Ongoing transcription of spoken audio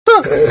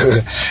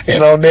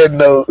And on that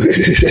note,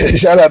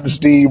 shout out to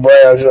Steve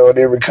Brown showing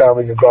every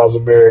comic across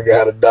America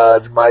how to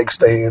dodge mic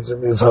stands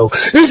in this hole.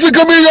 It's the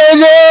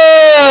Comedian's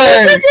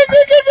Ride!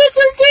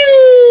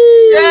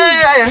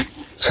 Yeah.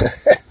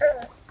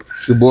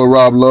 It's your boy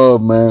Rob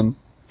Love, man.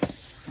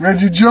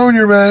 Reggie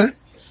Jr., man.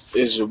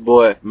 It's your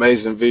boy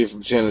Mason V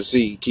from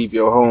Tennessee. Keep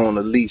your hoe on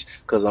the leash,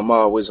 because I'm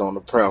always on the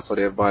prowl for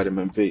that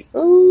vitamin V.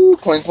 Ooh,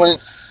 clink,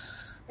 clink.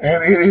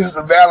 And it is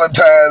the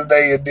Valentine's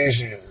Day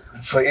edition.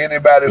 For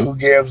anybody who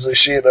gives a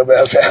shit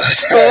about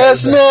Valentine's Day.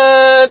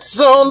 Chestnuts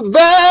on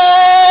Valentine.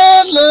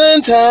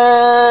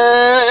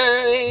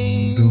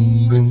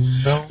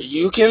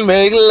 You can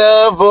make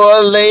love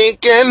or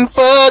link and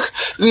fuck.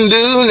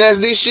 Do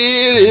nasty shit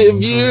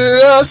if you're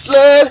a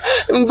slut.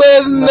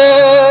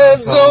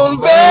 Chestnuts on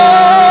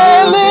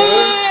Valentine.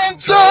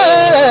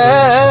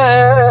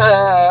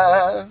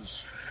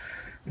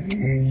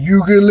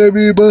 You can let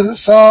me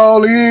bust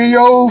all in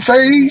your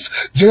face.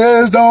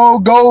 Just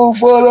don't go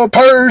for the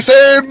purse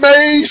and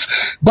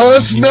mace.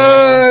 Bust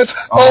nuts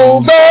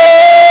on Valentine.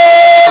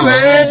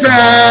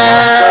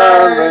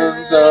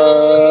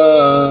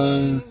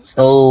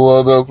 No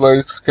other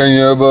place can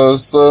you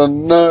bust a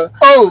nut.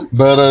 Oh,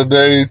 better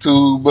day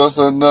to bust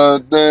a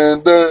nut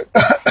than that.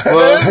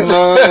 Bust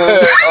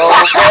nuts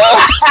on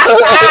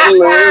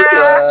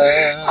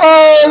Valentine.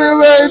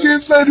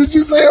 Oh, did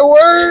you say a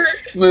word?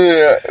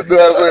 Yeah, did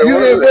I say a You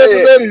word?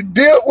 said let it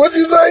dip. What'd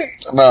you say?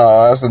 No,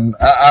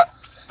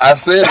 I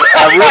said,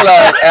 I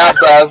realized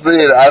after I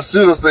said it, I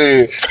should have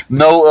said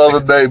no other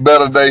day,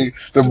 better day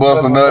to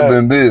bust a nut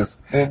than this.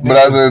 But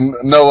I said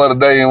no other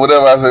day and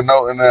whatever I said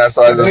no, and then I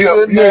started You said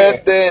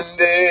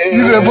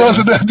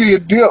bust a nut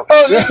then dip. I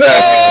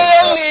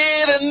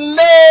need a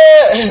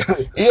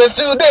nut.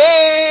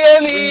 Yesterday I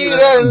need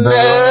a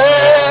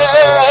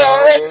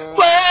nut.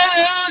 Why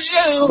don't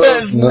you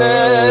bust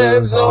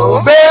nuts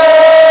on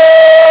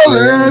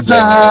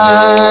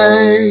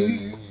Valentine?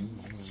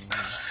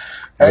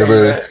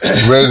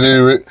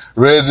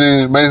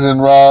 Reggie, Mason,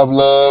 Rob,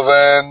 Love,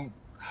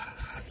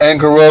 and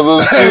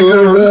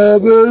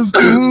Carruthers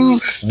too.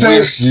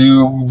 Wish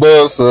you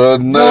bust a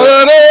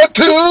nut or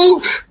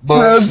two.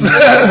 Bust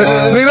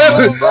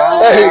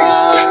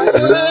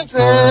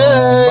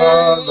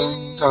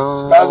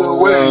By the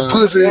way,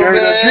 pussy ain't a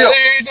gift.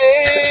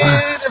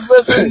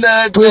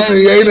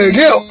 Pussy ain't a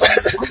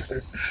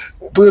gift.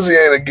 Pussy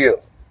ain't a gift.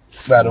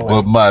 By the way,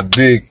 but my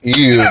dick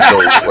is though.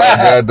 I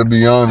got to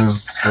be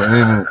honest.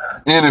 For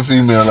any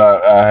female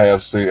I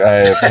have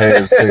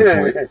had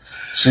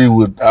sex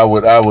with, I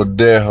would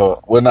dare her.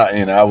 Well, not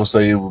any. I would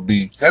say it would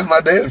be. That's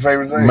my dad's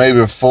favorite thing.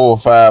 Maybe 4 or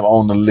 5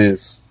 on the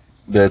list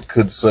that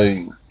could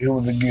say it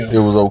was a gift. It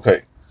was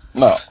okay.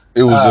 No,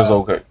 it was just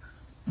okay.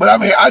 But I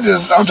mean, I'm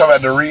talking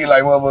about the read,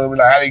 like,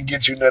 I didn't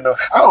get you nothing.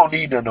 I don't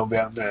need nothing on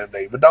Valentine's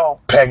Day, but don't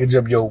package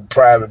up your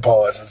private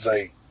parts and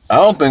say. I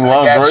don't think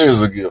lingerie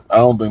is a gift.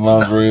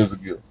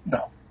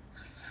 No.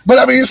 But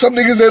I mean, some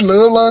niggas that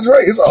love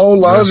lingerie. It's a whole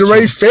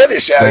lingerie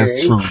fetish out here.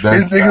 That's true.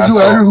 There's niggas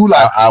who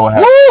like, I would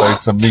have to say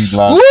to me,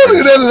 lingerie. Look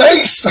at that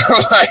lace.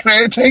 I'm like,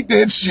 man, take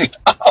that shit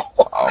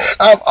off.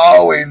 I've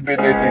always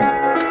been that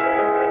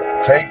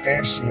nigga. Take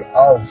that shit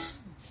off.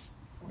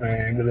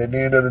 Man, because at the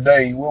end of the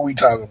day, what we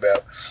talking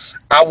about?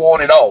 I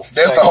want it off.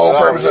 That's the whole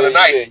purpose of the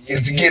night,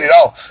 is to get it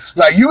off.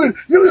 Like, you can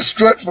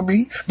strut for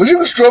me, but you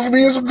can strut for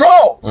me in some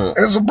drawers.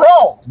 And some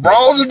bras.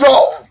 Bras and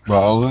drawers.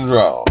 Bras and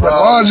drawers. But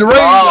lingerie,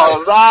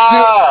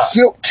 like,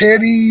 silk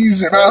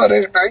teddies and all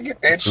that, man,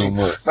 get that shit.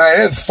 Man,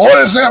 that's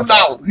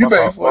 $47. You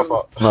pay for it.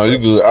 No, you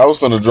good. I was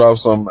finna drop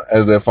something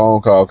as that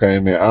phone call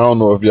came in. I don't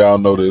know if y'all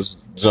know this,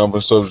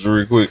 jumping subject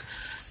real quick,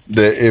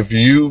 that if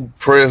you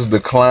press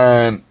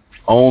decline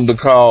on the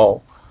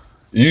call,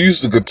 you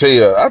used to could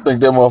tell. I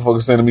think that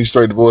motherfucker sending me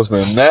straight to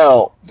voicemail.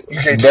 Now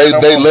they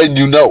letting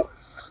you know.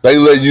 They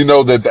letting you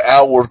know that the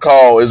outward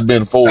call has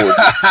been forwarded.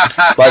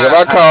 Like if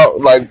I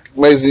call, like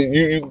Mason,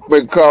 you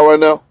make a call right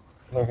now.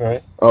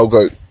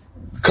 Okay.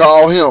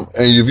 Call him,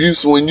 and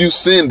when you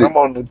send it, I'm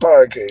on the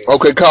podcast.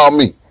 Okay, call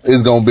me.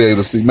 It's gonna be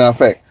able to see. Matter of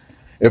fact,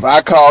 if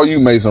I call you,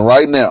 Mason,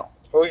 right now,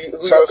 who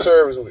your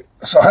service with?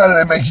 So how did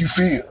that make you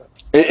feel?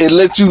 It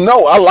lets you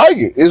know. I like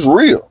it. It's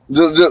real.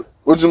 Just.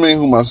 What you mean?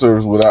 Who my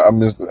service with? I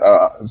missed it.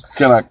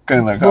 Can I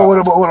call?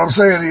 But what I'm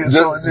saying is,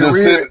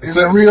 is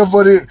it real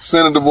for the?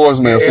 Send it to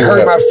voicemail. It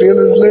hurt my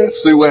feelings less.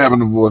 See what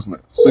happened to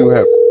voicemail. See what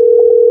happened.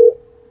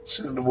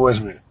 Send it to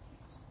voicemail.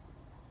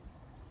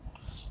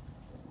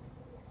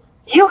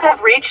 You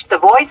have reached the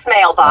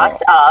voicemail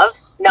box of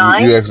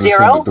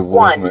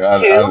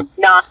 90129.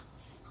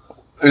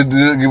 It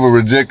didn't give a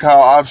reject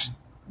call option.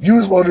 You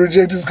was supposed to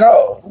reject this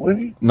call,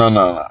 wouldn't you? No.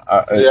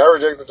 I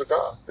rejected the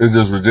call. It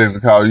just rejected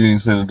the call. You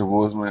ain't send it to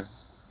voicemail.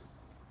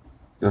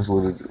 That's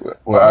what it did.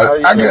 Well,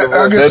 I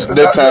guess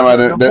that time I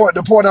didn't.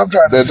 The point I'm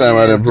trying to that time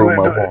I didn't prove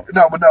my point.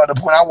 No, the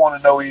point I want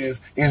to know is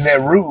that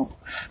rude?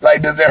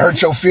 Like, does that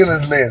hurt your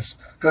feelings less?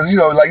 Because,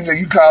 like you said,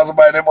 you call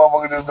somebody, that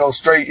motherfucker just go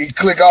straight, he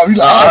click off. You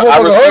like,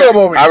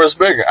 I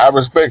respect it. I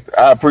respect it.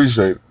 I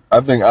appreciate it.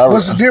 I think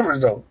What's the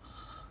difference though?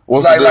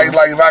 Like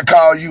if I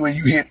call you and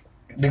you hit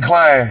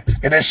decline,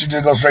 and that shit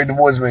just go straight to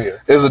voicemail.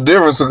 It's a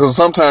difference because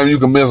sometimes you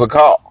can miss a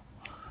call.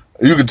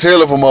 You can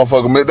tell if a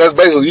motherfucker that's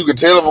basically you can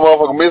tell if a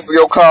motherfucker missed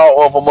your call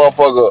or if a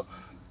motherfucker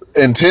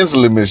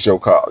intentionally missed your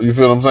call. You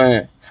feel what I'm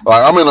saying?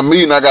 Like I'm in a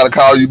meeting, I gotta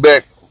call you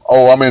back.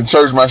 Oh, I'm in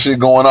church, my shit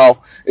going off.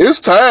 It's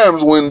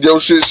times when your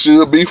shit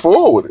should be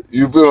forwarded.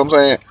 You feel what I'm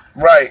saying?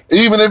 Right.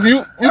 Even if you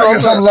know I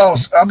guess I'm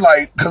lost. I'm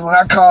like, because when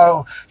I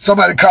call,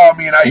 somebody call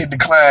me and I hit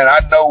decline, I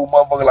know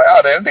motherfucker like,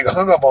 oh, that nigga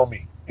hung up on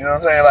me. You know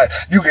what I'm saying? Like,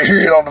 you can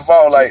hear it on the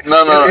phone. Like,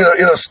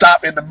 it'll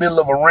stop in the middle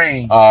of a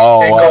ring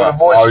and go to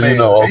voicemail. You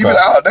know, okay. And you be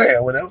like, oh,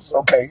 damn, well, that was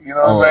okay. You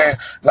know what I'm saying?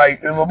 Like,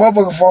 if a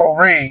motherfucker phone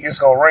ring, it's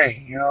going to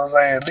ring. You know what I'm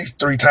saying? At least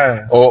 3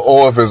 times.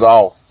 Or if it's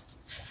off.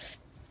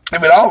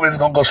 If it off, it's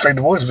going to go straight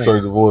to voicemail.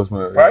 Straight to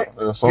voicemail. Right?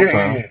 Yeah,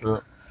 sometimes. Yeah.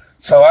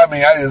 So, I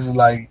mean, I just was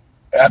like,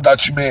 I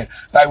thought you meant,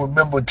 like,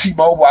 remember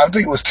T-Mobile? I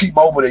think it was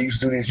T-Mobile that used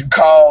to do this. You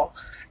call,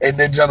 and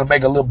then just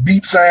make a little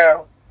beep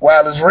sound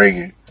while it's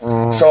ringing.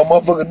 Mm-hmm. So a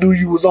motherfucker knew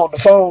you was on the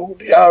phone.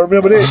 Y'all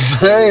remember that?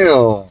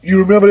 Damn.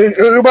 You remember that?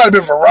 It might have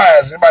been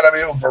Verizon. It might have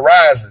been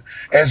Verizon.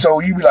 And so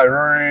you be like,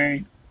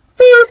 ring,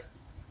 beep.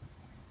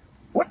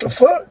 What the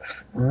fuck?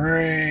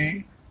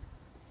 Ring,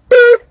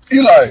 beep.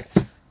 You like,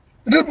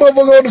 this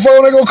motherfucker on the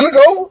phone ain't gonna click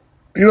over?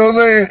 You know what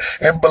I'm saying?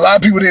 And a lot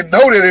of people didn't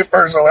know that at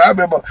first. So I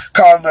remember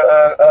calling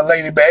a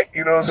lady back,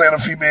 you know what I'm saying, a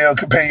female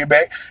companion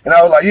back. And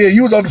I was like, yeah,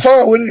 you was on the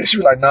phone with it? And she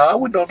was like, nah, I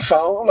wasn't on the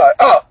phone. I'm like,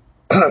 oh,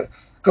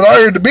 because I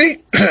heard the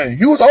beat.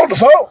 You was on the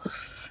phone.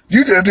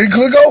 You just didn't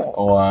click over.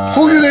 Wow.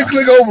 Who you didn't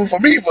click over for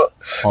me for?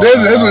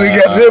 That's when he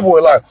got to that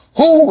boy. Like,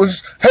 who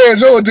had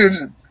your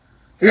attention?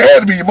 It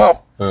had to be your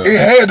mama. Yeah. It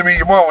had to be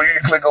your mama. You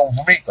didn't click over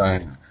for me.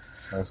 Dang.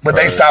 But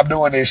they stopped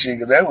doing that shit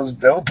because that was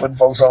putting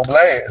folks on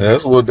blast. Yeah,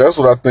 that's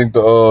what I think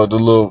the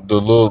little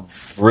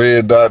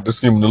red dot, the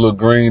little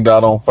green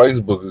dot on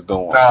Facebook is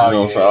doing. Oh, you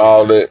know what I'm saying?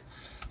 All that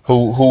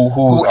who's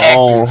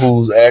on,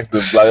 who's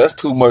active. Like that's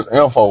too much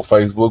info.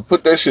 Facebook,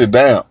 put that shit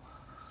down.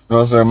 You know what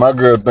I'm saying? My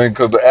girl think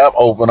because the app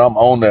open, I'm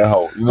on that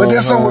hoe. You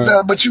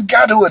know but you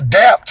got to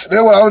adapt.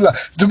 That's what I was like.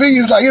 To me,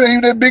 it's like it ain't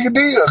even that big a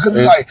deal because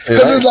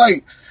it's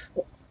like.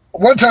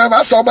 One time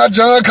I saw my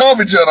John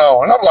Coffey junk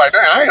on, and I'm like,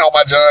 damn, I ain't on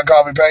my John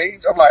Coffey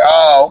page. I'm like,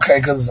 oh, okay,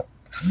 because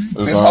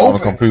it's on open.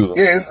 The computer.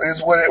 Yeah,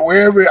 it's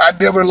wherever I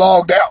never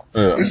logged out.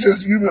 Yeah. It's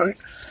just,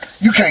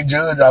 you can't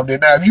judge out there.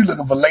 Now, if you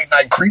looking for late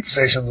night creep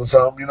sessions or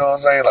something, you know what I'm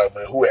saying? Like,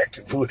 man, who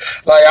active?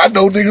 Like, I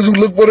know niggas who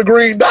look for the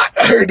green dot.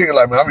 I heard niggas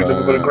like, man, I be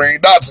looking for the green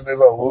dots in this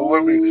hole.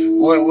 What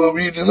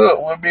beat this up?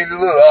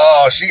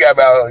 Oh, she got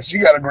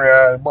a green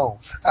eye. Boom.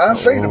 I done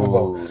seen it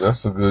before.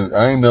 That's a good.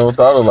 I ain't never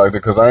thought of it like that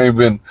because I ain't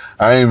been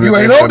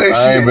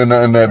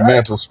in that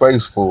mental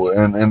space for it.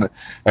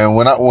 And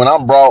when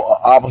I'm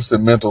brought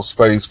opposite mental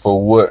space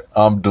for what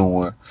I'm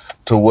doing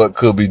to what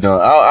could be done,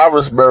 I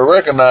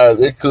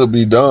recognize it could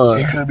be done.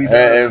 It could be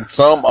done, and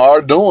some are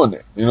doing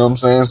it. You know what I'm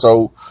saying?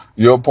 So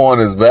your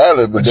point is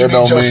valid, but that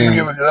don't mean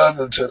giving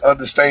other to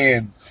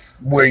understand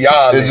where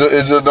y'all. It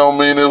just don't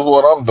mean it's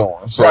what I'm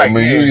doing. So right, I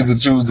mean, you either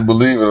choose to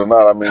believe it or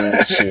not. I mean,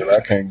 shit, I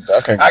can't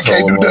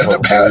do nothing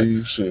about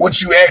it.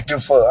 What you acting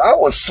for? I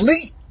was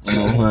asleep.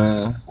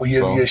 Mm-hmm. Well,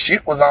 your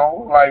shit was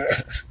on.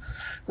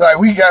 Like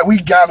we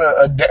gotta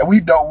adapt.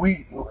 We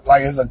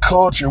as a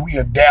culture we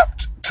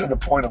adapt to the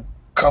point of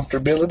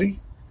comfortability.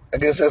 I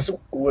guess that's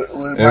what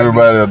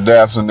everybody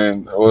adapts, and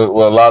then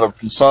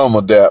some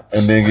adapt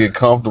and then get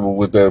comfortable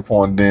with that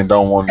point, and then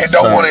don't want to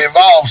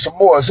evolve some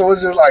more. So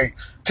it's just like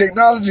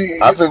technology.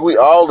 I think we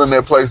all in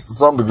that place to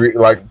some degree.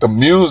 Like the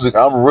music,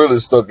 I'm really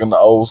stuck in the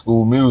old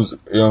school music.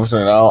 You know what I'm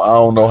saying? I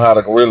don't know how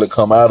to really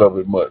come out of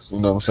it much. You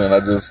know what I'm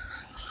saying?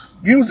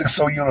 Music's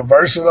so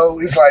universal though.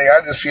 It's like I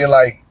just feel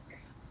like,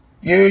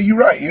 yeah, you're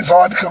right. It's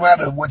hard to come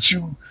out of what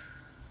you.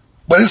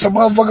 But it's a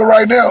motherfucker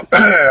right now.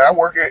 I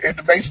work at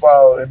the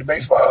baseball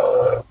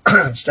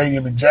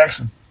stadium in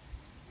Jackson,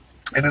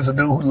 and there's a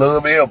dude who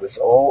love Elvis.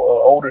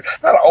 Older,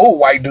 not an old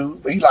white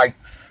dude, but he like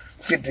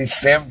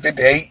 57,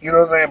 58. You know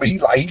what I'm saying? But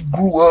he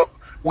grew up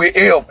with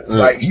Elvis. Yeah.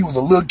 Like he was a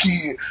little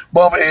kid,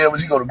 bumping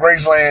Elvis. He go to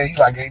Graceland. He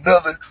like ain't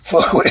nothing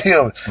fuck with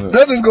Elvis. Yeah.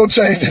 Nothing's gonna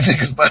change the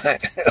nigga's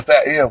mind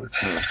about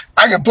Elvis. Yeah.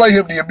 I can play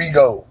him the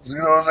Amigos. You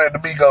know what I'm saying? The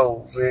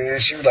Amigos.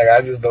 And she was like,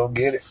 I just don't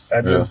get it.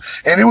 And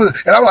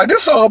I'm like,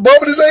 this song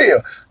bumping as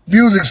hell.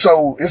 Music,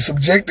 so it's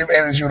subjective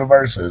and it's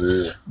universal. It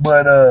is.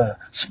 But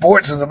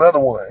sports is another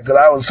one. Because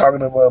I was talking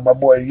to my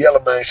boy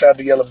Yellow Man. Shout out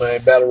to Yellow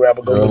Man, battle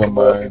rapper. Go look him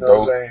up. You know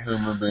what I'm saying?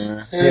 Human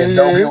being. Yeah,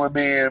 dope human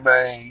being,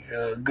 man.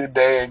 Good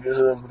dad, good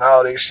husband,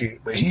 all that shit.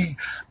 But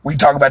we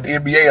talk about the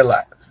NBA a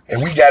lot.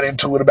 And we got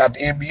into it about the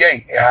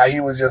NBA and how he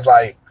was just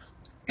like,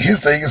 his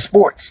thing is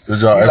sports.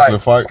 Did y'all actually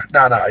fight?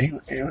 No.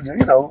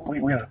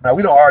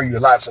 We don't argue a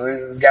lot, so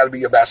it's got to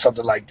be about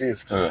something like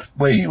this. Yeah.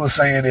 But he was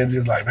saying that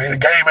it's like, man, the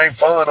game ain't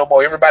fun no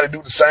more. Everybody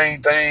do the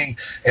same thing,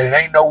 and it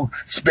ain't no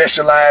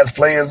specialized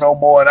players no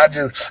more. And I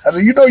said,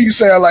 you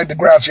sound like the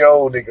grouchy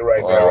old nigga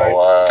right there,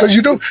 right? Because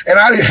you do. And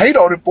I didn't hate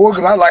on it for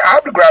because I'm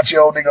the grouchy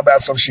old nigga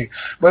about some shit.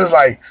 But it's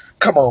like,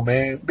 Come on,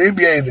 man. The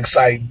NBA is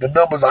exciting. The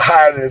numbers are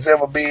higher than it's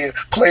ever been.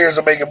 Players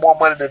are making more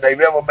money than they've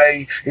ever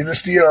made. Is it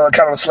still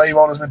kind of a slave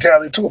owners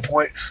mentality to a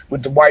point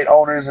with the white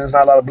owners and there's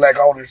not a lot of black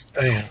owners?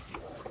 Damn.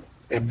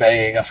 That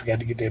bag, I forgot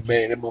to get that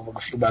bag. That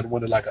motherfucker flew by the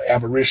window like an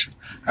apparition.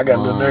 I got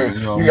a little nerve.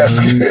 You got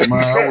scared.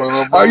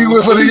 Are you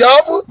went for the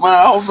yapper? Man,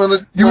 I was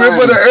finna. You went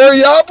for the air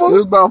yapper?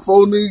 There's about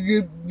 4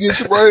 niggas get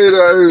your braid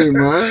out here,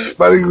 man.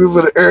 But you went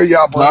for the air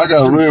yapper. No, I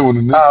got a red one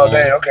in this. Oh,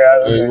 damn, okay.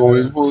 Hey, you want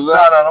me to pull it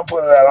out? No, don't pull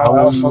it out. I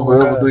want you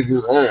to ever think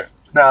it's air.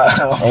 Nah,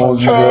 I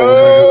want you to ever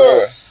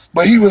think it's air.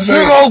 But he was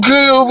saying, you gonna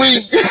kill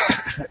me.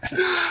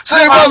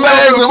 Say my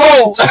legs and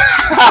vote.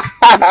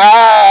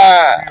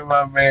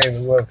 My man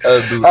as well.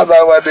 I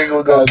thought my nigga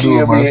was gonna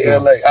kill me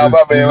in LA. Oh, my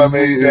man. I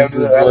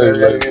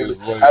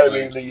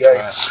didn't mean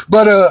to.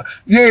 But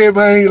yeah,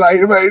 man, like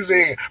everybody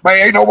said,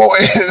 man, ain't no more.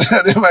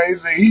 Everybody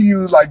said he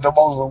used like the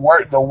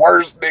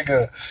worst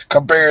nigga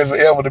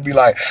comparison ever to be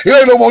like, there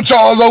ain't no more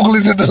Charles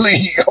Oakley's in the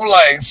league. I'm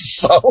like,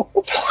 so.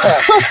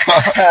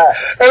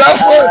 And I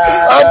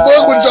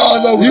fuck with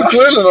Charles Oakley. You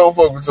clearly don't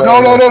fuck with Charles. No.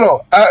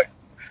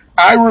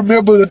 I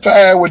remember the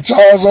time when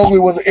Charles Oakley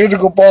was an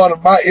integral part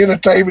of my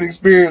entertainment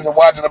experience of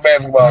watching a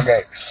basketball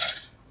game.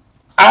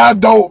 I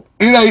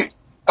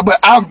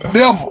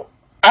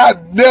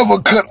never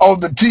cut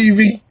on the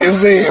TV and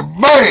said,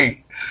 man,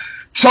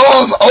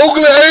 Charles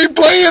Oakley ain't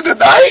playing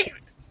tonight.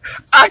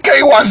 I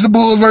can't watch the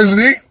Bulls versus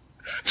the Knicks.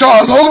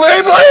 Charles Oakley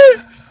ain't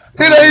playing.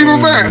 It ain't even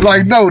fair.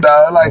 Like, no,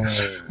 dog. Like,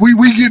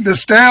 we get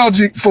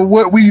nostalgic for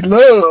what we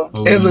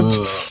loved as a,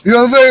 you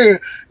know what I'm saying?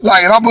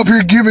 Like, and I'm up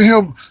here giving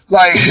him,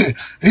 like,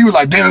 he was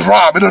like, Dennis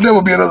Rodman. There'll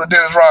never be another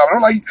Dennis Rodman.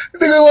 I'm like,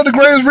 nigga, one of the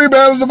greatest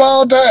rebounders of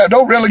all time.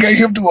 Don't relegate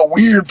him to a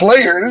weird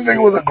player. This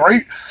nigga was a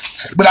great,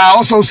 but I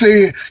also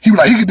said, he was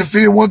like, he could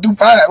defend 1 through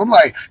 5. I'm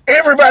like,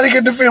 everybody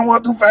can defend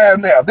 1 through 5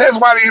 now. That's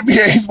why the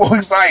NBA is more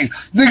exciting.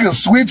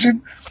 Niggas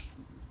switching.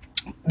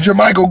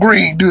 Jermichael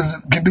Green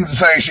can do the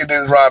same shit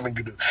Dennis Rodman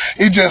can do.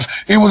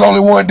 It was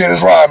only one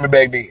Dennis Rodman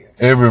back then.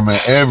 Everybody.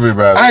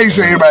 I ain't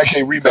saying everybody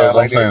can't rebound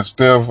like that. I'm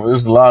saying Steph,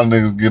 there's a lot of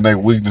niggas getting their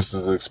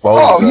weaknesses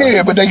exposed. Oh,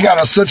 yeah, but they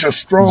got such a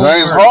strong...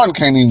 James Harden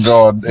can't even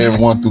guard every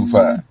 1 through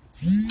 5.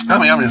 I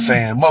mean, I'm just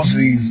saying, most of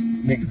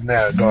these niggas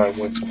now guard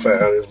 1 through 5.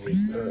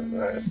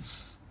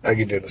 I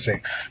get that in a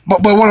second.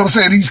 But what I'm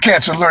saying, these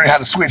cats are learning how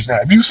to switch now.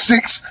 If you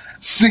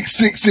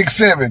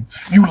 6'7",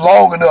 you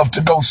long enough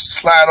to go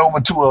slide over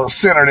to a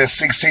center that's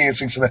 6'10",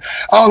 6'11".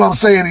 All I'm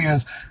saying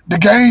is the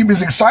game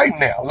is exciting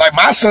now. Like,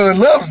 my son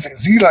loves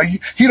this. He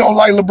don't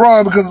like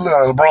LeBron because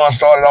LeBron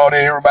started all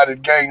that, everybody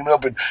ganging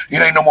up, and it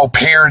ain't no more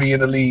parity in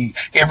the league.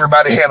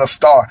 Everybody had a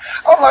star.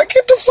 I'm like,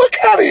 get the fuck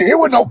out of here. There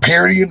was no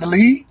parity in the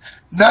league.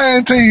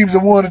 9 teams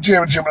have won the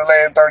championship in the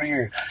last 30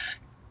 years.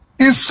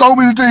 It's so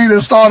many teams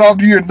that start off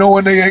the year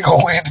knowing they ain't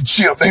gonna win the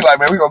chip. They like,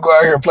 man, we gonna go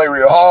out here and play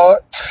real hard,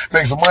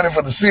 make some money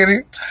for the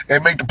city,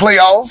 and make the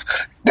playoffs.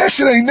 That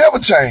shit ain't never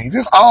changed.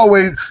 It's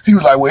always, he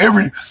was like, well,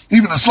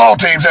 even the slaw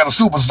teams had a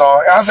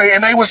superstar. And I say,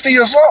 and they were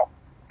still slaw.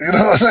 You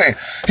know what I'm saying?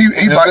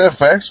 Is that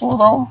factual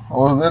though?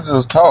 Or is that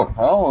just talk?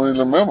 I don't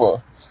really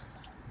remember.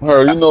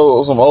 You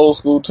know, some old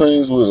school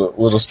teams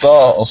with a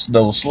star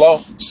that was slaw.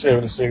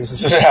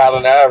 76,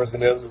 Allen Iverson,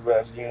 that's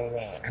about, you know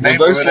what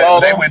I'm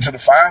saying? They went to the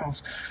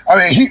finals. I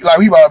mean, he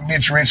about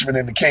Mitch Richmond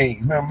and the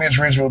Kings. Remember Mitch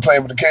Richmond was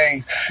playing with the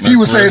Kings? He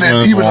was saying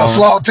that even a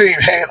slaw team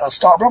had a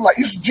star. But I'm like,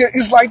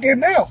 it's like that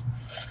now.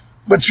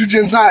 But you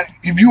just not,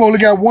 if you only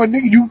got one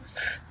nigga,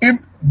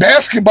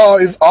 basketball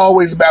is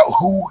always about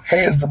who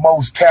has the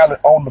most talent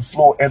on the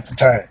floor at the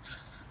time.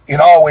 It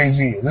always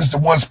is. It's the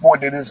one sport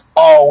that is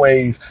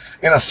always,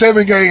 in a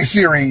 7-game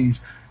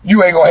series,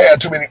 you ain't gonna have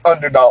too many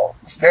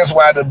underdogs. That's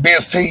why the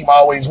best team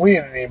always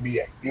win in the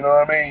NBA. You know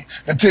what I mean?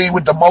 The team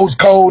with the most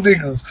cold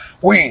niggas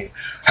win.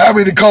 How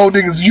many cold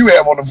niggas do you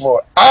have on the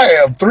floor? I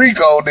have 3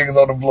 cold niggas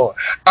on the floor.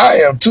 I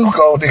have 2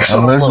 cold niggas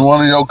on the floor. Unless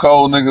one of your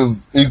cold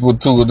niggas equal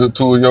to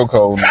 2 of your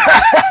cold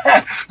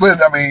niggas. But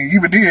I mean,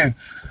 even then,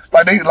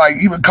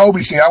 even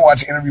Kobe said, I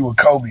watched an interview with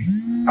Kobe.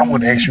 I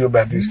want to ask you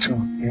about this too.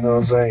 You know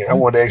what I'm saying? I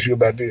want to ask you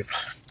about this.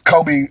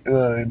 Kobe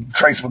and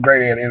Tracy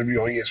McGrady had an interview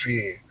on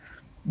ESPN.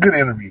 Good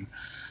interview.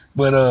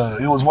 But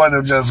it was one of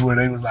them just where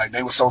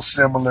they were so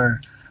similar.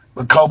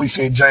 But Kobe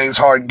said James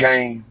Harden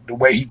game, the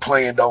way he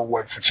playing don't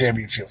work for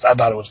championships. I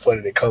thought it was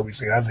funny that Kobe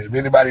said, I said, if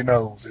anybody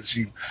knows that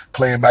you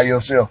playing by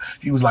yourself,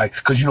 he was like,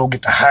 because you don't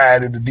get to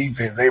hide in the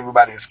defense.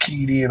 Everybody is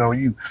keyed in on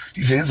you. He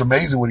said, it's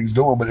amazing what he's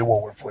doing, but it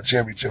won't work for a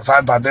championship. So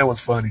I thought that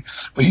was funny.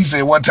 But he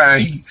said one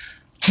time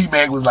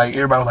T-Mac was like,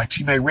 everybody was like,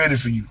 T-Mac ready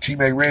for you.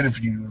 T-Mac ready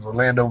for you. It was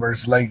Orlando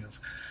versus Lakers.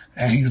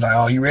 And he's like,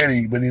 oh, he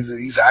ready. But he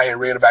said, I had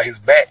read about his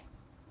back.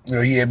 You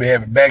know, he had been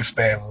having back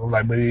spasms. I'm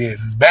like, but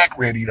is his back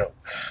ready though?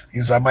 He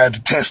said, I might have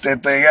to test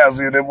that thing out.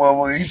 See,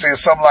 he said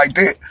something like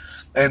that.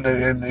 And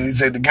he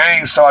said the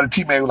game started.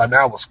 T-Mac was like, man,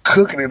 I was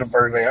cooking in the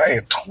first game. I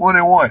had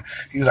 21.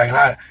 He was like,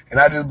 and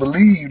I just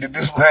believed that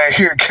this man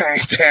here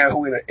came down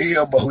with an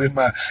elbow in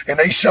and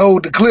they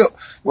showed the clip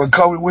when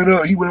Kobe went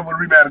up. He went up with a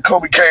rebound and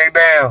Kobe came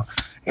down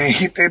and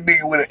hit that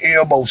nigga with an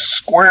elbow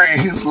square in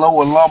his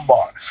lower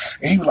lumbar.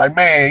 And he was like,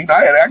 man,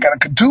 I got a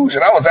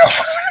contusion. I was out.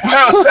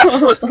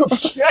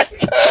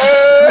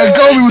 And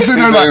Kobe was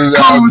sitting there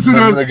like,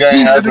 the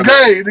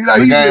game.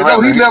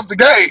 He left the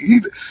game.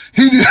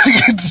 He didn't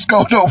get to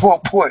score no more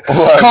point.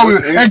 Kobe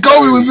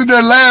was sitting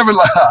there laughing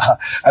like,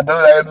 I know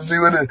I had to see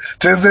what it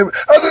test them.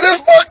 I said,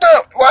 that's fucked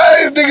up.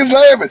 Why are these niggas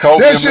laughing?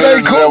 That shit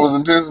ain't cool. That was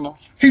intentional.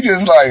 He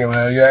just like,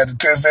 man, you had to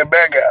test that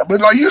back out.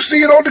 But like, you see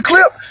it on the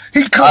clip.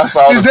 I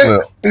saw the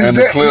clip, and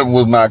the clip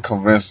was not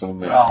convincing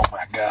me. Oh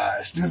my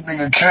gosh, this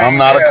nigga came. I'm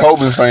not a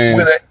Kobe fan.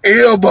 With an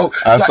elbow.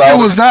 It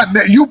was not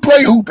that. You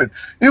play hooping.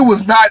 It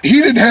was not. He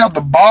didn't have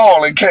the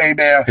ball and came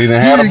down. He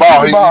didn't have the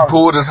ball. He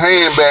pulled his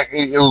hand back.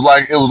 It was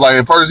like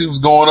at first he was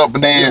going up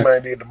and then. This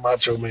man did the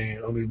Macho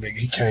Man on this nigga.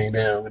 He came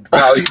down.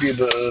 He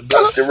did the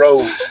Dusty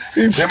Rhodes.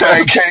 That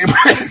man came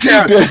back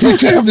down. He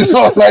tapped his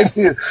arm like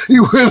this. He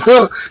went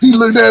up. He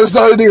looked at us.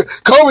 Saw the nigga.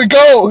 Kobe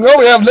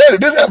athletic.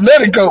 This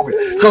athletic Kobe.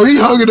 So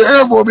he hung in the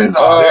air for a minute.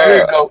 Oh, there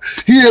you go.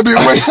 He had been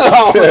waiting.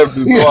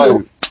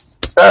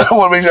 I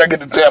want to make sure I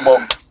get the tap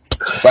on.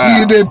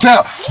 He hit that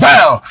tap.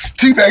 Bow.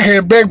 T-Mac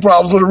had back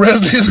problems for the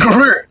rest of his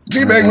career.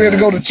 T-Mac had to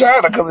go to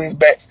China because of his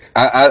back.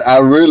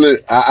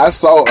 I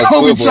saw a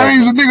Kobe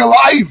changed a nigga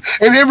life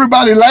and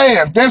everybody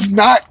laughed. That's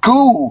not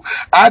cool.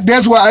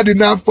 That's why I did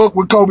not fuck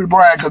with Kobe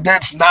Bryant, because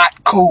that's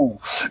not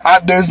cool.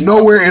 There's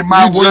nowhere in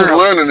my world. You're just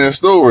learning this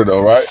story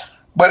though, right?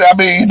 But I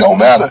mean, it don't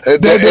matter.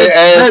 It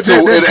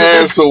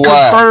adds to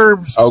why.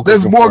 Confirms.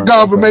 There's more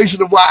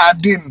confirmation of why I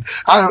didn't.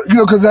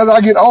 Because as I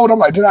get old, I'm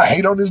like, did I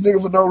hate on this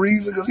nigga for no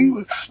reason? Because he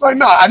was like,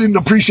 no, I didn't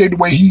appreciate the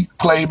way he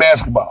played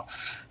basketball.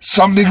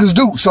 Some niggas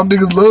do. Some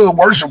niggas love,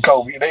 worship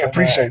Kobe, and they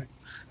appreciate it.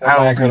 That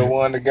man could have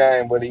won the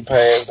game, but he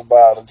passed the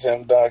ball to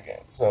Tim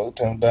Duncan, so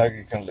Tim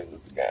Duncan can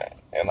lose the game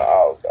in the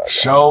All-Star game.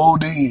 Sure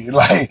did.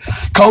 Like,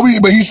 Kobe,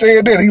 but he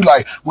said that. He was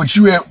like,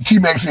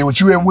 T-Mac said,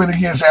 what you had win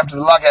against after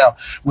the lockout,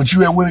 what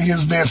you had win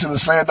against Vince in the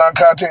slam dunk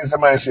contest?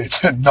 That man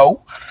said,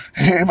 no.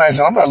 That man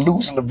said, I'm not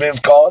losing to Vince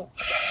Carter.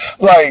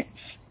 Like,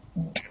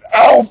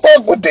 I don't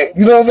fuck with that.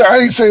 You know what I'm saying? I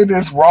ain't saying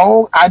that's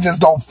wrong. I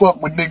just don't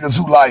fuck with niggas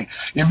who like,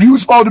 if you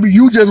supposed to be,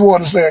 you just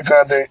won the slam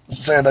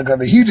dunk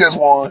contest. He just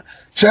won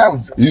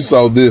challenge. You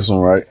saw this one,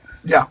 right?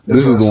 Yeah.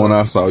 This is the one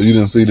I saw. You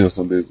didn't see this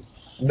one, did you?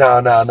 No.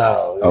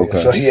 Okay.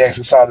 So he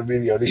actually saw the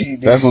video.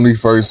 That's when he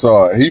first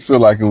saw it. He feel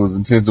like it was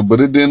intentional, but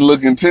it didn't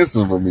look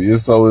intentional for me.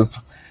 It's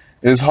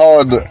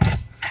hard to.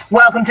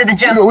 Welcome to the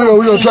Jump.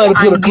 We're gonna try to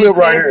put a clip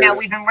right here. Now,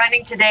 we've been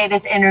running today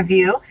this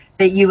interview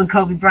that you and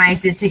Kobe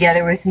Bryant did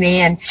together with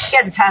me, and you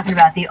guys are talking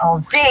about the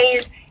old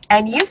days.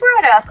 And you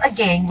brought up a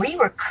game where you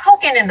were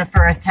cooking in the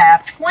first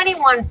half,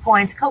 21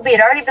 points. Kobe had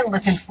already been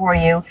looking for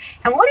you.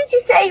 And what did you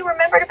say you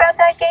remembered about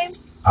that game?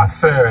 I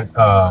said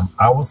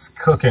I was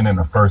cooking in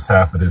the first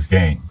half of this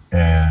game,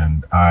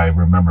 and I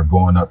remember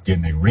going up,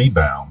 getting a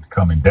rebound,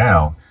 coming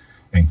down,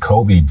 and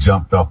Kobe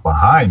jumped up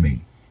behind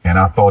me. And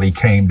I thought he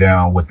came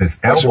down with this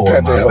elbow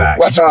in my back.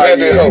 Watch your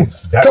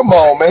pat. Come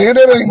on, man.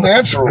 That ain't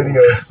natural.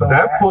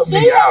 That put me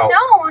he out. Had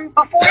known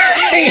before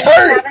he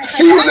hurt.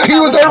 He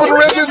was hurt for the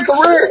rest of his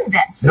career.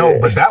 No,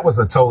 but that was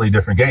a totally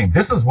different game.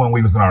 This is when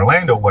we was in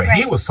Orlando, what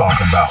he was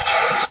talking about.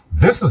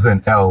 This was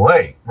in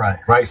L.A.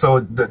 Right. So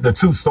the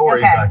two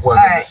stories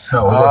wasn't it wasn't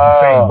the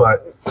same,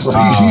 but so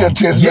he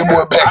attends that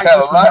boy back out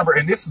a lot. Remember,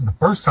 and this is the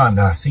first time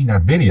that I seen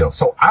that video,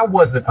 so I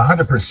wasn't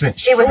 100%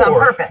 sure. It was on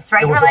purpose,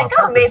 right? We're like,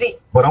 oh, maybe.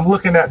 But I'm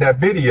looking at that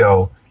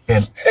video,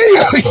 and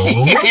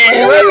absolutely,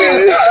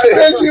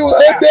 that shit was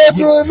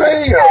unnatural as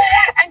hell.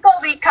 And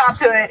Kobe copped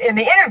to it in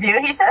the interview.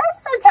 He said, "I'm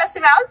just gonna test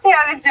him out, see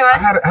how he's doing."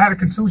 I had a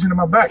contusion in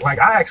my back. Like,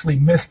 I actually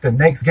missed the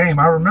next game.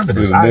 I remember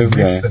this. I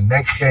missed the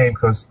next game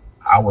because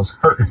I was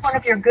hurt. This is one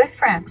of your good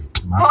friends.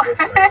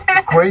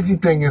 The crazy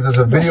thing is, there's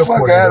a video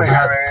footage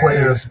of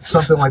players,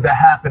 something like that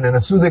happened, and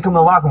as soon as they come in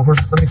the locker room,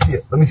 first, let me see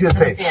it. Let me see the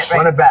tape.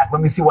 Run it back.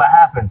 Let me see what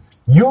happened.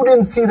 You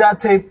didn't see that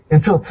tape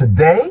until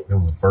today? It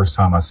was the first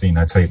time I seen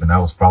that tape, and that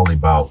was probably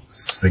about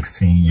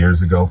 16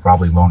 years ago,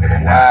 probably longer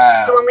than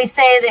that. So when we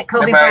say that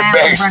Kobe Bryant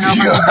was run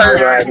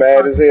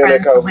over his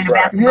friends to win a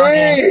basketball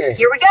game,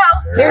 here we go.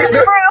 Here's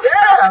the proof.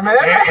 Yeah, man.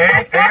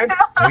 And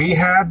we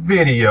have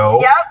video.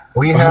 Yep.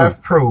 We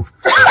have proof.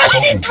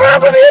 He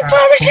dropping the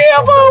atomic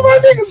elbow on my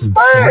nigga's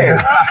spine.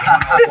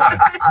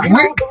 We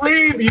don't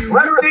believe you.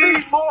 Let us see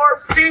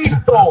more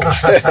people.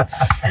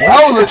 I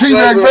was a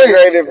T-Mac fan.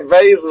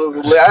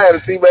 I had a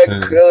T-Mac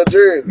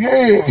jersey.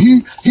 Yeah,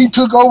 he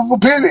took over for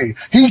Penny.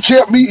 He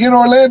kept me in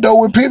Orlando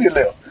when Penny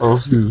left. Oh,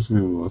 excuse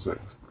me 1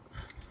 second.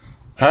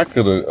 How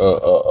could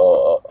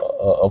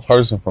a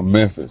person from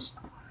Memphis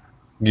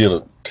get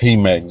a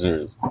T-Mac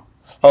jersey?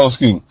 Oh,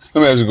 excuse me.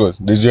 Let me ask you a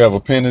question. Did you have a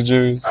Penny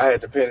jersey? I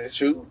had the Penny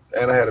shoe,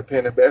 and I had a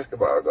Penny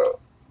basketball goal.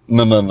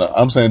 No.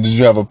 I'm saying, did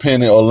you have a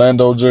Penny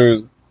Orlando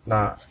jersey?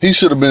 Nah. He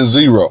should have been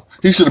 0.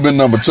 He should have been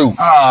number 2.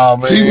 Oh,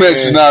 man. T-Mac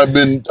should not have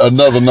been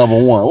another number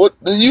 1. What?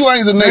 You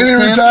ain't the next He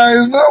didn't retire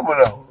his number,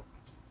 though.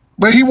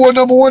 But he won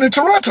number 1 in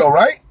Toronto,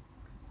 right?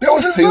 That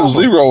was his number. He was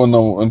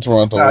 0 in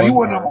Toronto. Nah, he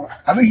won number.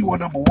 I think he won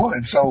number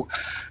 1. So,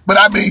 but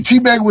I mean,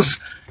 T-Mac was.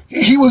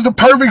 he was the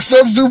perfect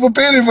substitute for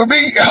Penny for me.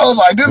 I was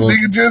like, this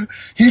nigga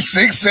he's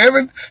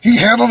 6'7", he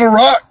handled the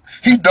rock,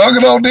 he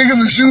dunking on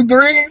niggas and shoot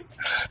threes.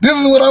 This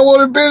is what I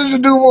wanted Penny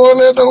to do for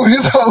Orlando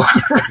his whole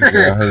career.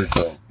 Yeah, I heard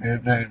that.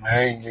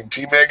 And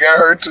T-Man got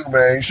hurt too,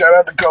 man. Shout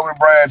out to Kobe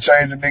Bryant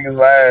changing niggas'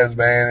 lives,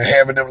 man, and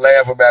having them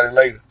laugh about it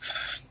later.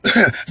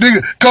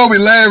 Nigga, Kobe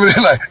laughing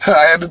like,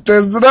 I had to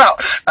test it out.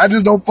 I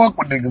just don't fuck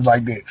with niggas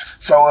like that.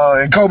 So,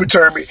 and Kobe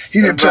turned me.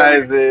 He didn't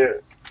turn me.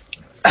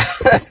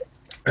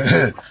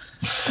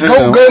 Go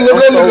look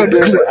at the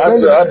clip.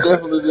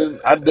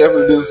 I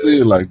definitely didn't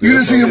see it like that. You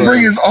didn't see him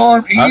bring his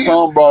arm in. I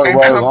saw him brought his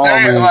arm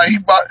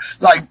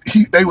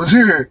in. They was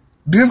here.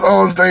 This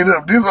arm stayed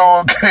up. This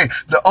arm came.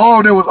 The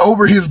arm that was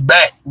over his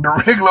back, the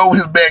regular over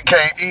his back,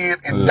 came in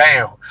and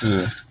down.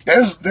 Yeah.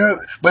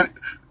 But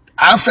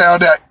I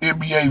found out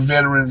NBA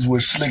veterans were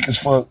slick as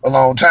fuck a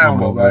long time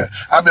ago. Right?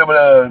 I remember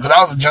because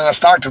I was a John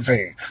Stockton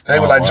fan. They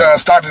were like, John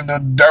Stockton,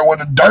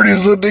 one of the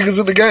dirtiest little niggas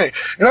in the game.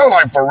 And I was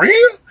like, for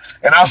real?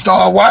 And I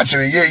started watching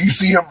it. Yeah, you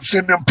see him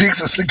sending them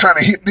pics of Slick trying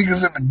to hit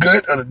niggas in the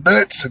gut or the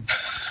nuts. And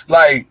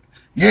like,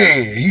 yeah,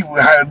 he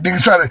had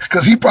niggas trying to,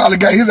 because he probably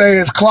got his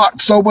ass clocked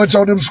so much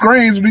on them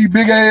screens with these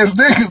big ass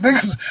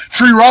niggas.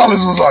 Tree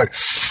Rollins was like,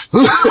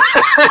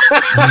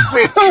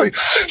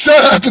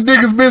 shout out to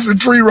niggas missing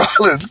Tree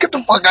Rollins. Get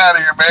the fuck out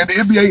of here, man. The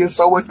NBA is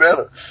so much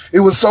better. It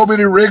was so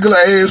many regular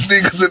ass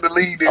niggas in the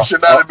league that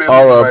should not have been.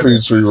 R.I.P.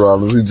 Tree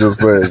Rollins. He just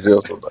passed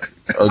yesterday.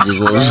 I just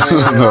want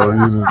to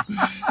know.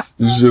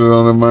 You should have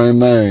known my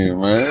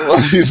name, man.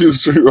 Why you do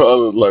Tree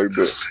Rollins like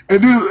that?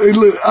 And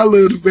look, I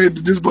love the fact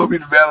that this might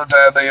be the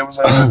Valentine's Day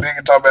episode. The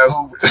nigga talk about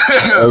Hoover.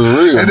 That's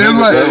real. And that's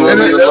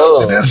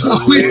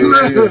what we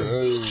love.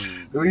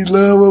 We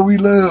love what we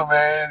love,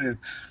 man. And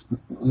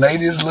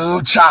ladies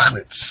love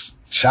chocolates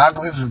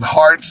and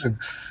hearts. And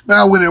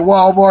now I went in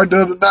Walmart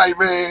the other night,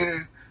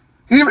 man.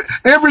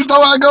 Every store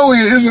I go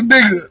in, it's a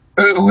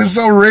nigga with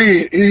so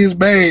red in his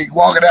bag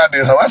walking out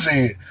there. So I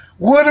said,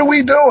 what are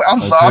we doing? I'm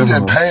sorry, I'm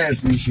just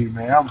past this shit,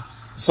 man.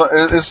 So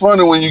it's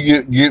funny when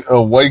you get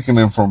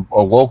awoken from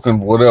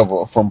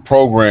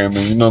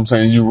programming, you know what I'm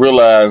saying? You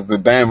realize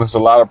that damn, it's a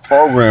lot of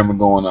programming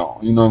going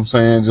on. You know what I'm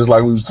saying? Just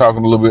like we was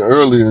talking a little bit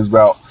earlier is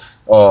about,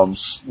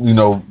 you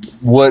know,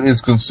 what is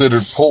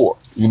considered poor.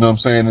 You know what I'm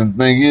saying? And the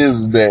thing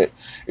is that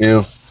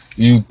if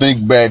you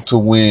think back to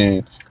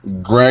when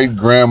great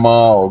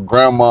grandma or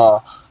grandma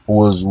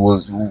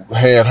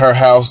had her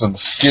house and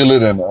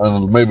skillet and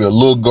maybe a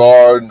little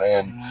garden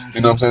and, you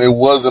know what I'm saying? It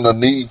wasn't a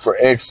need for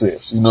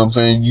excess. You know what I'm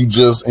saying? You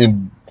just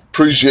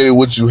appreciated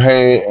what you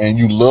had and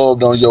you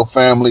loved on your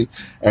family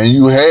and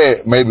you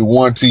had maybe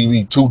one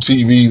TV, two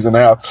TVs in the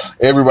house.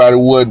 Everybody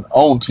wasn't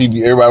on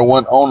TV. Everybody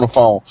wasn't on the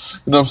phone.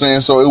 You know what I'm saying?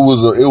 So it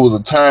was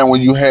a time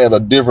when you had a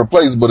different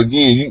place. But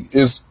again,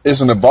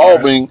 it's an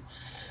evolving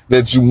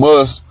that you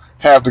must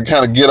have to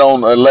kind of get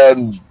on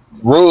Aladdin's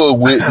rug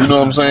with, you know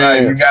what I'm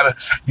saying?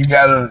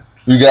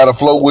 You gotta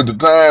float with the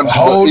times.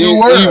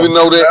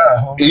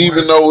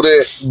 Even though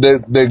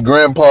that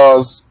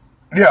grandpa's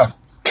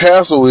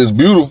castle is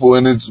beautiful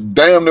and it's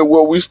damn near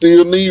what we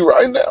still need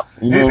right now.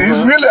 You know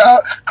it's really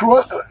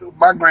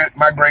my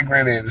great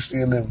granddad is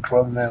still living in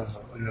Carruthers,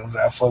 Arizona. You know what I'm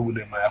saying? I fuck with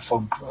him, man. I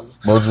fuck with Carruthers.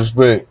 Much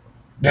respect.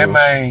 That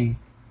man,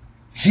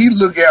 he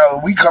look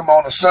out. We come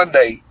on a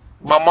Sunday.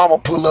 My mama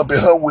pull up in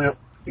her whip.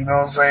 You know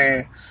what I'm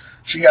saying?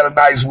 She got a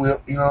nice whip,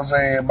 you know what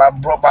I'm saying? My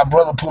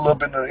brother pull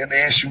up in the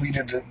SUV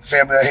that the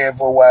family I had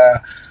for a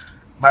while.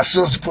 My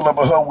sister pull up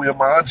in her whip.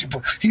 My auntie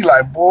he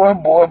like, boy,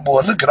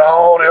 look at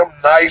all them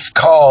nice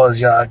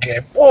cars y'all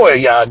got. Boy,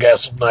 y'all got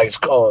some nice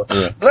cars.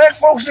 Yeah. Black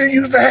folks didn't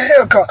used to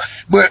have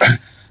cars. But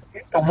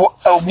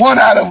one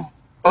out of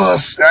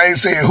us, I ain't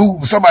saying who,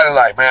 somebody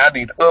like, man, I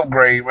need to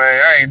upgrade,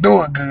 man. I ain't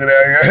doing good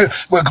out here.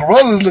 But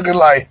Carruthers looking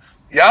like,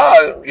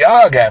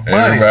 y'all got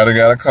money. Everybody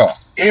got a car.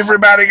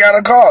 Everybody got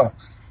a car.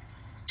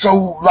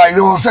 So, like, you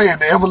know what I'm saying?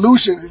 The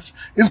evolution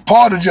is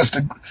part of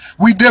just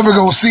we never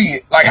gonna see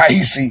it like how he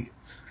see it.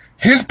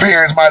 His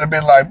parents might have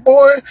been like,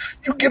 boy,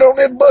 you get on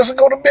that bus and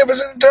go to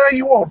Memphis anytime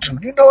you want to.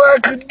 You know, I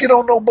couldn't get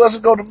on no bus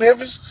and go to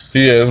Memphis.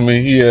 He asked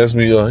me,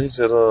 he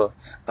said, I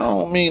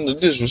don't mean to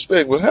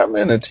disrespect, but how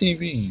many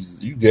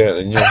TVs you got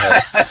in your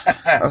house?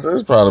 I said,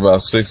 it's probably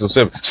about 6 or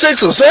 7.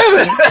 6 or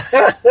 7?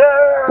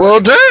 Well,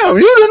 damn,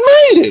 you done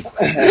made it.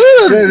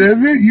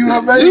 That's it. You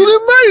done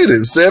made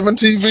it. 7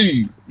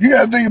 TVs. You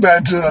gotta think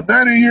about it. A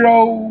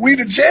 90-year-old, we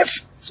the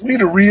Jetsons. We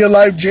the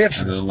real-life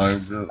Jetsons.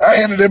 I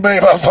handed that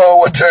man my phone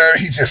one time.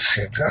 He just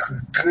said,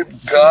 good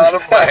God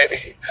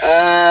Almighty.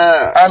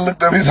 I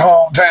looked up his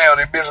hometown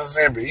in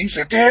Mississippi. He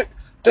said,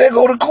 there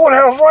go the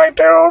courthouse right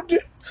there on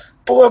this.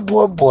 Boy,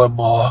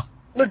 Ma.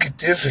 Look at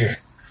this here.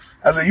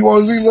 I said, you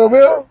want to see something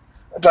else?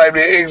 I typed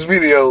in X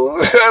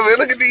videos. I said,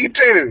 look at these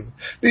titties.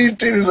 These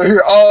titties are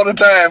here all the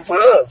time for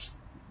us.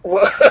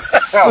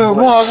 Well,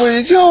 Mark,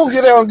 you don't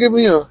get out and give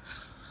me a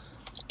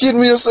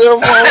cell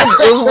phone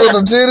just with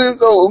the titties.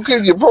 Oh, okay,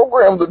 you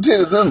program the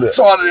titties in there.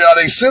 So are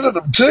they sending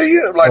them to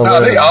you? Like,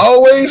 they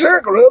always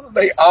here, brother.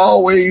 They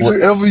always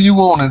Whatever you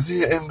want is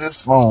here in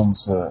this phone,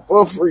 sir.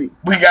 For free.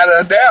 We got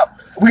to adapt.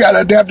 We got to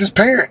adapt as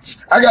parents.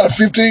 I got a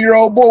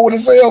 15-year-old boy with a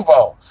cell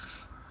phone.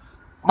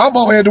 My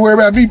mama had to worry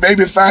about me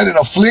maybe finding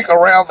a flick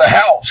around the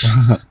house.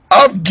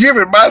 I'm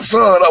giving my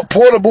son a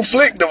portable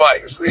flick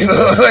device. You know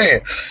what I'm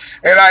saying?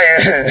 And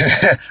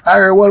I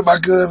heard one of my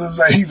cousins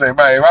say, he said,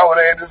 man, if I would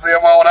have had this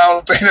cell phone when I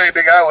was a teenager,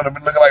 I would have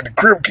been looking like the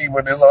crib keeper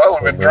in this. I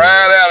would have been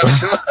drying out.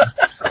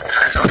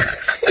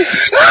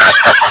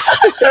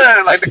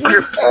 Like the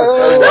crib keeper.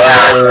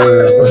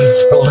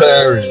 That's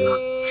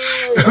hilarious.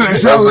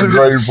 That's a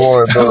great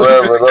point to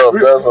wrap it up.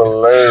 That's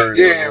hilarious.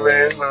 Yeah,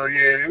 man. So,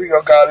 yeah, we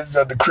gonna call this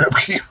the crib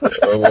keeper.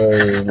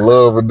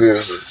 Love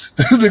edition.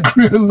 The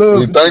crib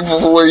love. Be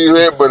thankful for where you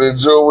at, but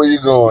enjoy where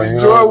you're going.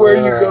 Enjoy where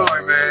you're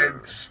going, man.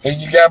 And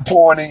you got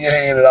porn in your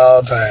hand at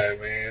all times,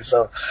 man.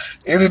 So,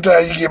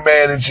 anytime you get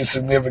mad at your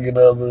significant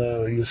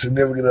other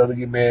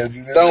get mad at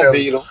you. Don't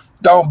beat them.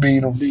 Don't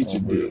beat them. Beat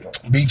your dick.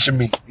 Beat your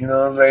meat. You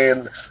know what I'm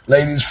saying?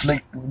 Ladies,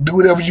 flick. Do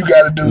whatever you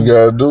got to do. You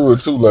got to do it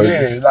too,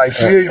 ladies. Yeah, like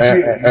feel.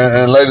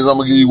 And ladies, I'm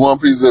going to give you one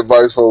piece of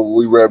advice before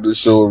we wrap this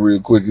show real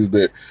quick is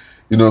that,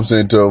 you know what I'm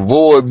saying, to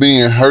avoid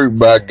being hurt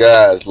by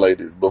guys,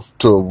 ladies, but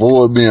to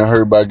avoid being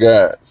hurt by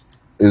guys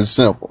is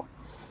simple.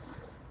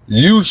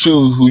 You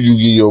choose who you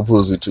give your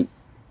pussy to.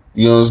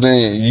 You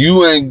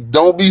understand?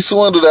 Don't be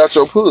swindled out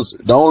your pussy.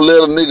 Don't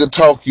let a nigga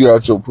talk you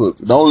out your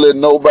pussy. Don't let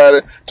nobody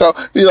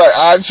talk. Be like,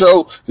 I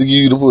chose to give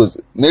you the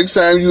pussy. Next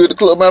time you at the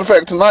club, matter of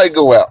fact, tonight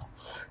go out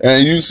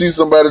and you see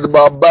somebody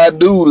about buy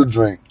dude a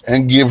drink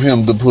and give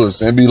him the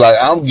pussy and be like,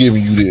 I'm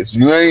giving you this.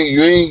 You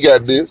ain't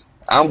got this.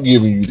 I'm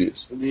giving you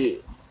this. Yeah.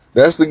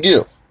 That's the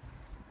gift.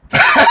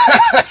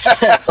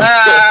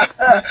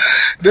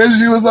 That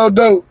shit was so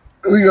dope.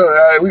 We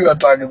gonna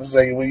talk in a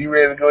second. When you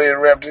ready to go ahead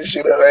and wrap this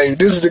shit up, hey,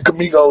 this is the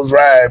Camigos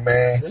ride,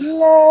 man.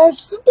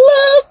 Let's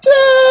blow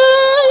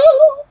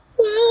down.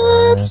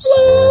 Let's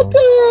blow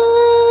down.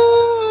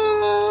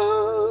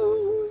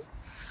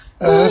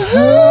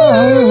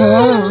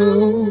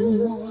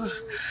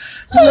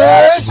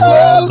 Let's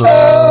blow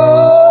down.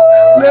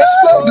 Let's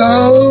blow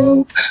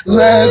down.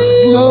 Let's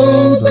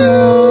blow